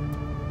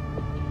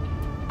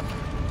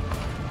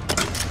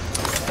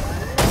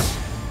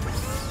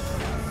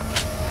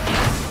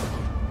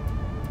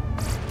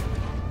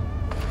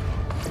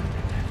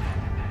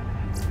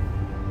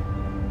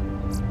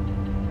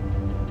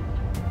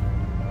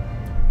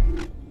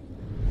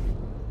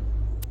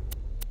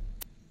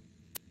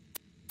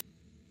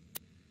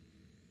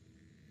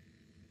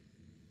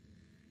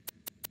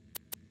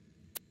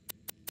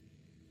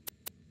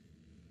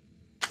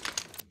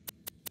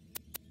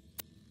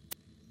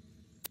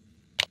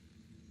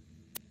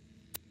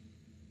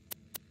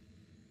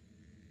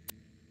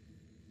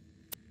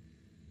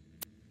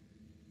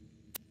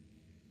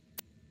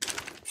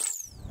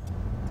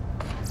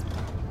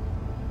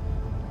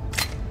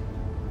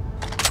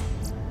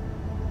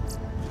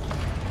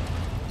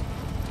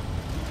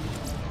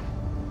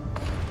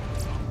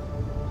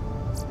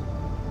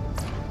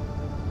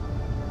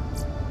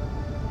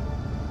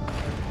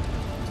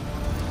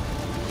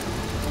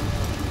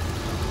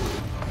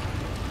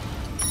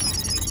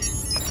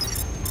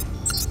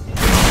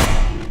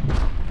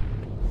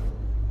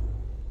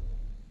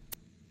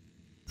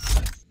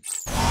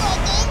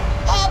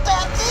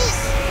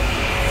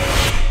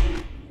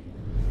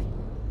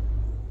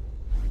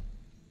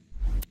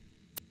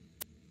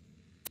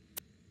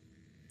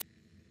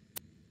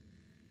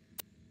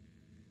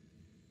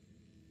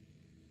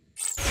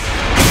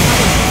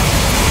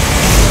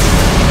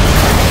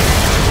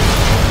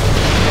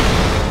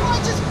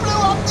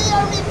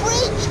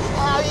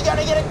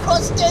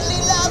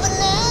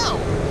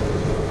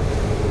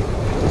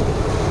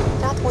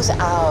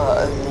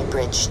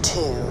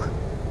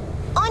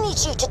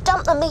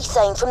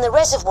 Methane from the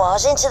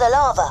reservoirs into the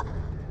lava.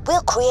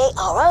 We'll create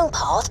our own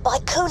path by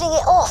cooling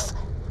it off.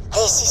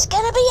 This is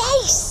gonna be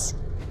ace.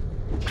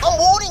 I'm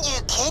warning you,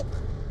 kid.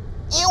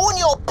 You and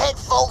your pet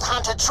Vault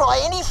Hunter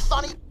try any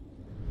funny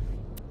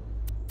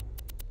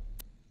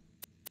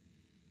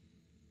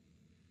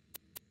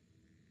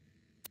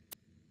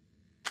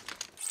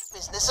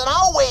business and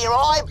I'll wear your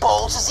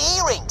eyeballs as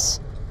earrings.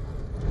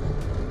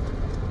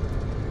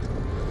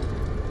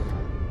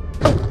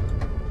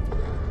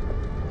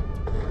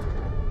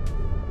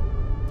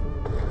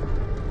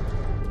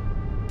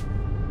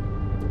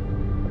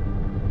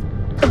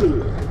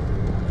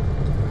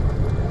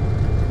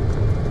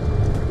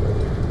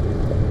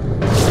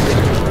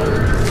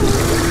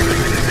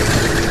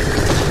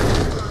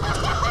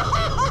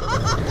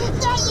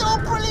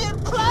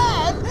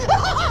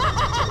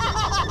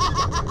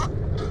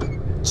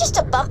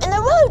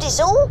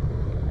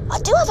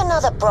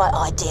 Bright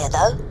idea,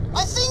 though.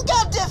 I think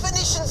our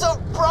definitions of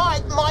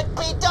bright might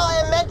be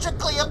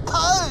diametrically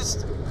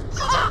opposed.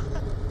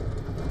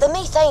 The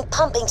methane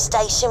pumping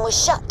station was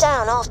shut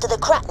down after the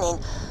cracking.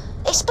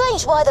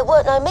 Explains why there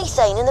weren't no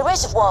methane in the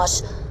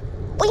reservoirs.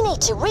 We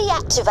need to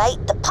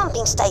reactivate the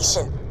pumping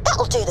station.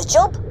 That'll do the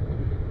job.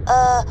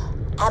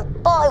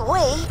 And by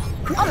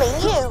we, I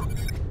mean you.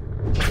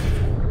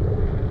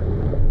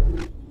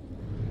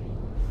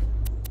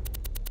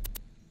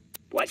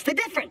 What's the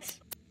difference?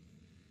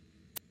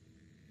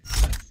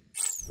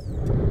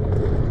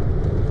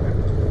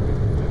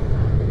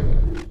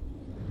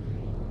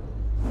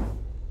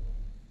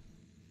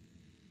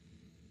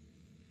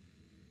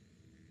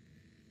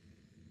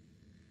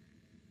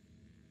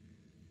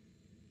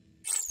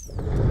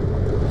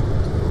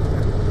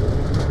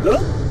 Huh?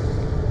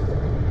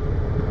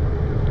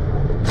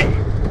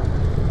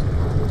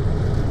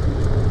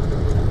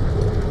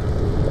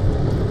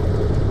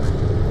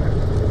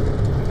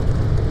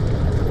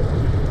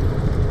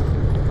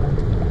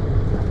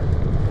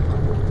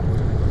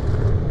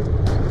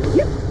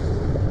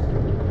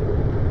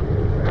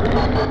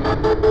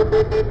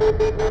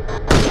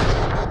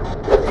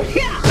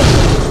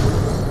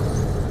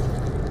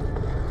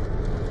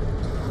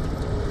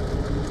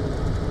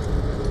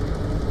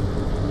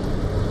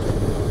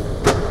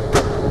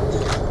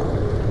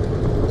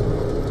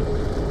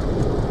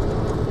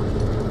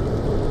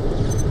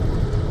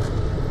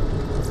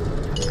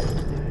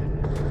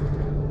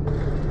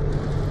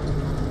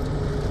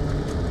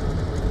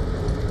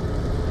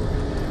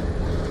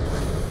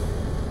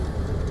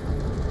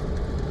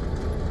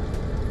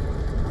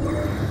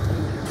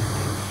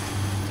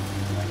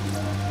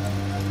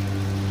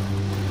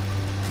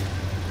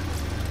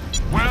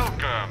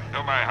 Welcome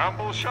to my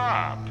humble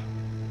shop.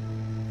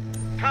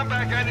 Come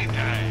back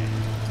anytime.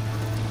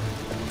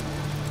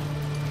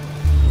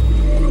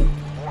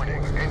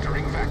 Warning,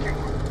 entering vacuum.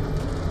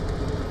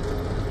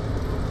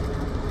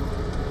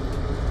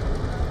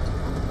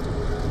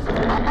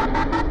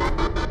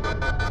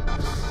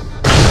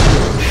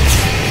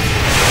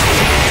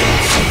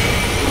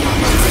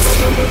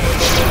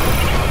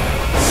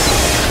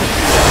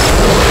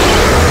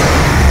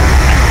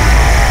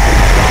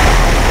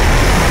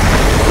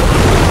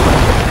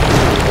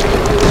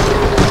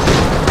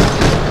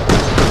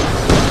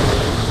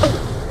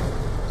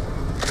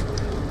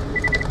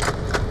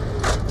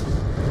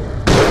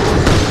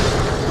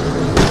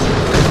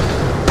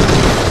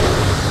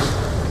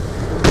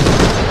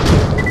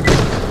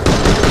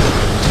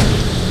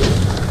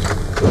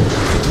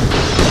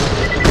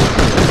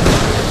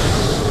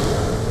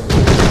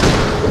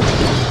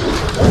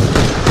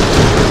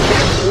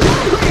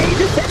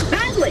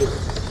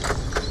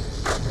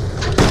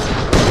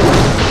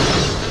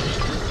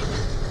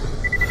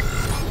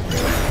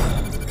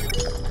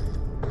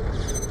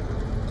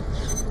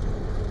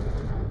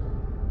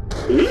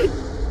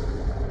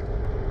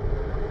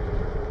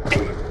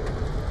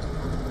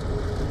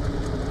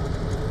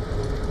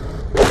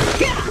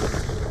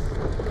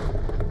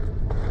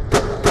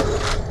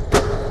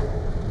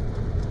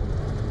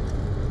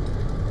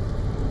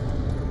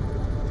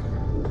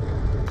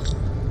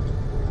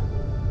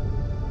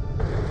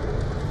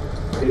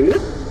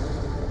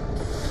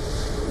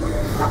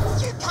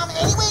 You come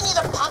anywhere near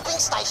the pumping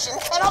station,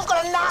 and I've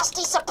got a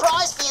nasty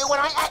surprise for you when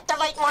I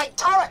activate my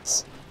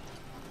turrets.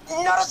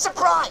 Not a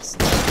surprise,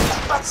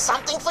 but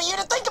something for you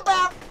to think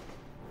about.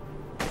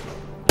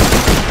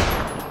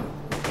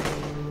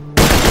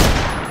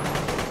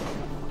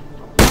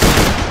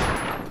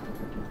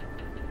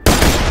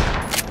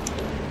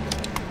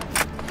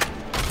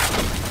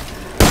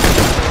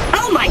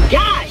 Oh my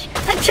gosh!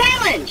 A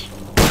challenge!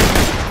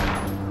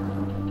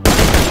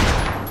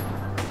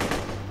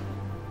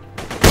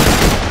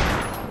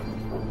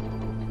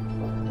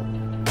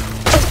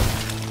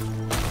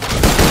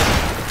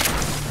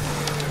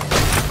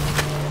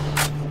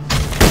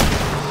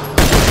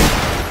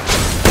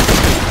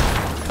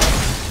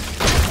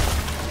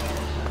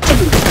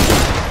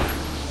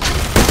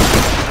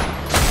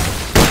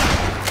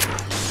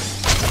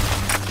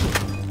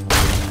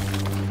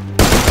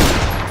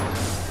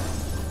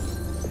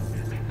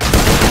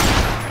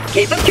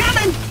 Keep them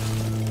coming!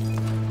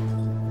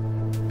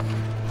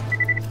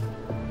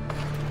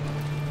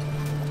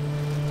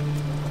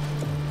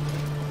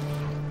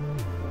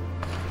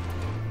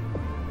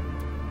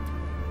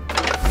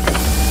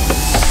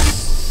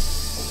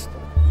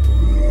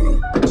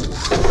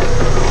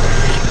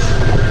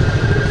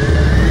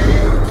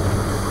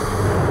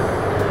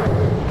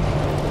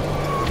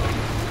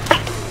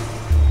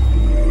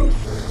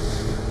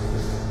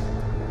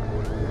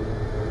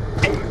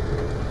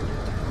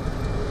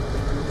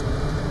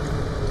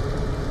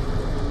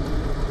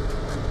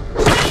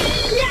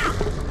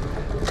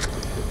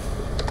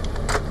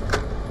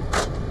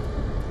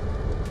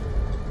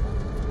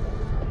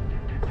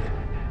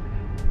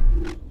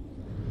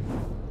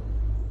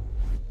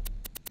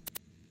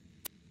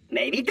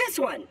 Maybe this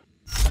one.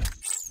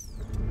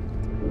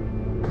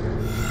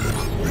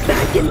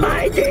 Back in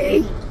my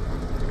day,